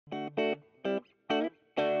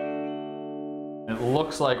it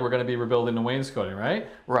looks like we're going to be rebuilding the wainscoting, right?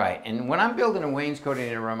 Right, and when I'm building a wainscoting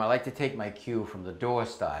in a room, I like to take my cue from the door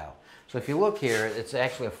style. So if you look here, it's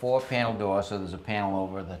actually a 4-panel door, so there's a panel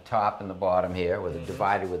over the top and the bottom here, with it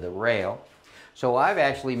divided with a rail. So I've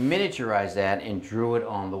actually miniaturized that and drew it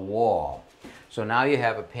on the wall. So now you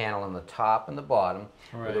have a panel on the top and the bottom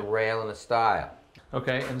with a rail and a stile.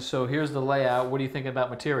 Okay, and so here's the layout. What are you thinking about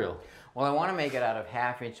material? Well, I want to make it out of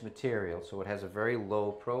 1/2-inch material, so it has a very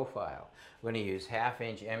low profile. We're going to use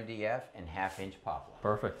 1/2-inch MDF and 1/2-inch poplar.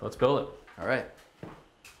 Perfect. Let's build it. All right.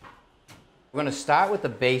 We're going to start with the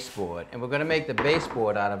baseboard, and we're going to make the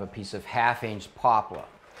baseboard out of a piece of 1/2-inch poplar.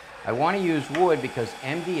 I want to use wood because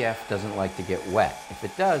MDF doesn't like to get wet. If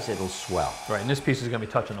it does, it'll swell. Right, and this piece is going to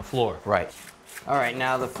be touching the floor. Right. All right,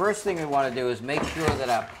 now the first thing we want to do is make sure that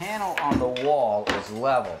our panel on the wall is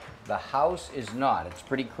level. The house is not. It's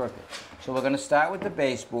pretty crooked. So we're going to start with the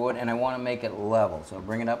baseboard, and I want to make it level. So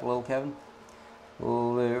bring it up a little, Kevin.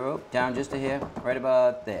 Down just a hair, right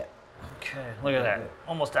about there. Okay, look at that.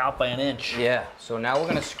 Almost out by an inch. Yeah, so now we're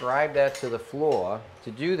going to scribe that to the floor.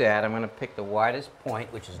 To do that, I'm going to pick the widest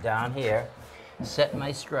point, which is down here, set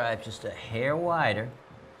my scribe just a hair wider,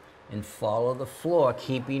 and follow the floor,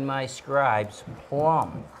 keeping my scribes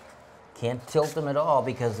plumb. Can't tilt them at all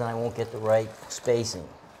because then I won't get the right spacing.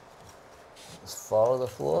 Just follow the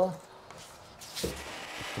floor.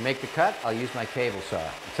 To make the cut, I'll use my table saw.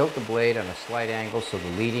 Tilt the blade on a slight angle so the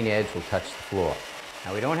leading edge will touch the floor.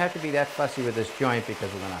 Now we don't have to be that fussy with this joint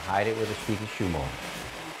because we're going to hide it with a sheet of shoe mold.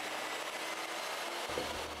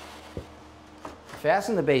 To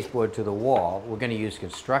fasten the baseboard to the wall, we're going to use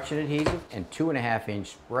construction adhesive and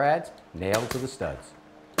 2.5-inch sprads nailed to the studs.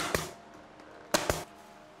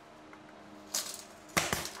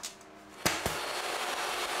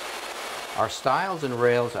 Our stiles and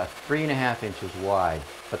rails are 3.5 inches wide,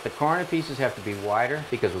 but the corner pieces have to be wider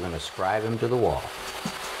because we're going to scribe them to the wall.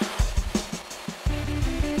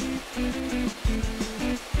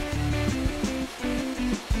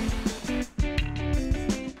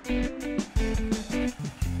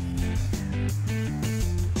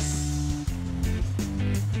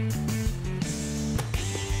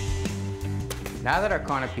 Now that our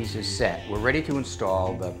corner piece is set, we're ready to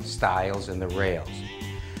install the stiles and the rails.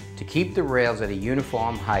 To keep the rails at a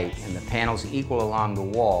uniform height and the panels equal along the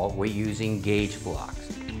wall, we're using gauge blocks.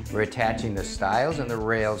 We're attaching the stiles and the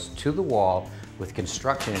rails to the wall with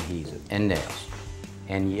construction adhesive and nails,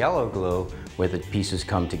 and yellow glue where the pieces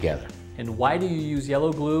come together. And why do you use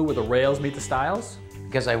yellow glue where the rails meet the stiles?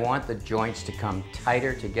 Because I want the joints to come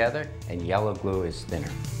tighter together, and yellow glue is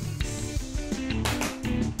thinner.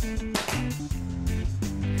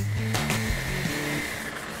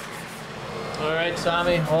 All right,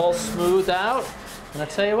 Tommy, all smoothed out. And I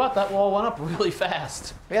tell you what, that wall went up really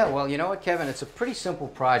fast. Yeah, well, you know what, Kevin? It's a pretty simple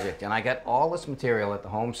project, and I got all this material at the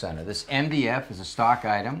home center. This MDF is a stock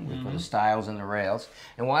item for the stiles and the rails.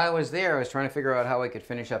 And while I was there, I was trying to figure out how I could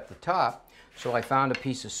finish up the top. So I found a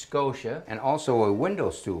piece of scotia and also a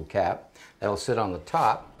window stool cap that'll sit on the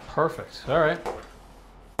top. Perfect. All right.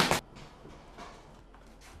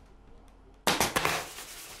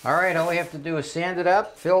 All right, all we have to do is sand it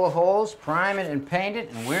up, fill the holes, prime it, and paint it,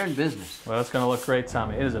 and we're in business. Well, that's going to look great,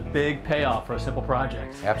 Tommy. It is a big payoff for a simple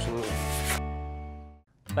project. Absolutely.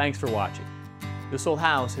 Thanks for watching. This Old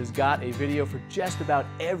House has got a video for just about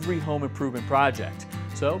every home improvement project,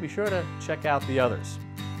 so be sure to check out the others.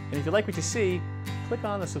 And if you like what you see, click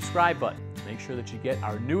on the subscribe button to make sure that you get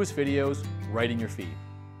our newest videos right in your feed.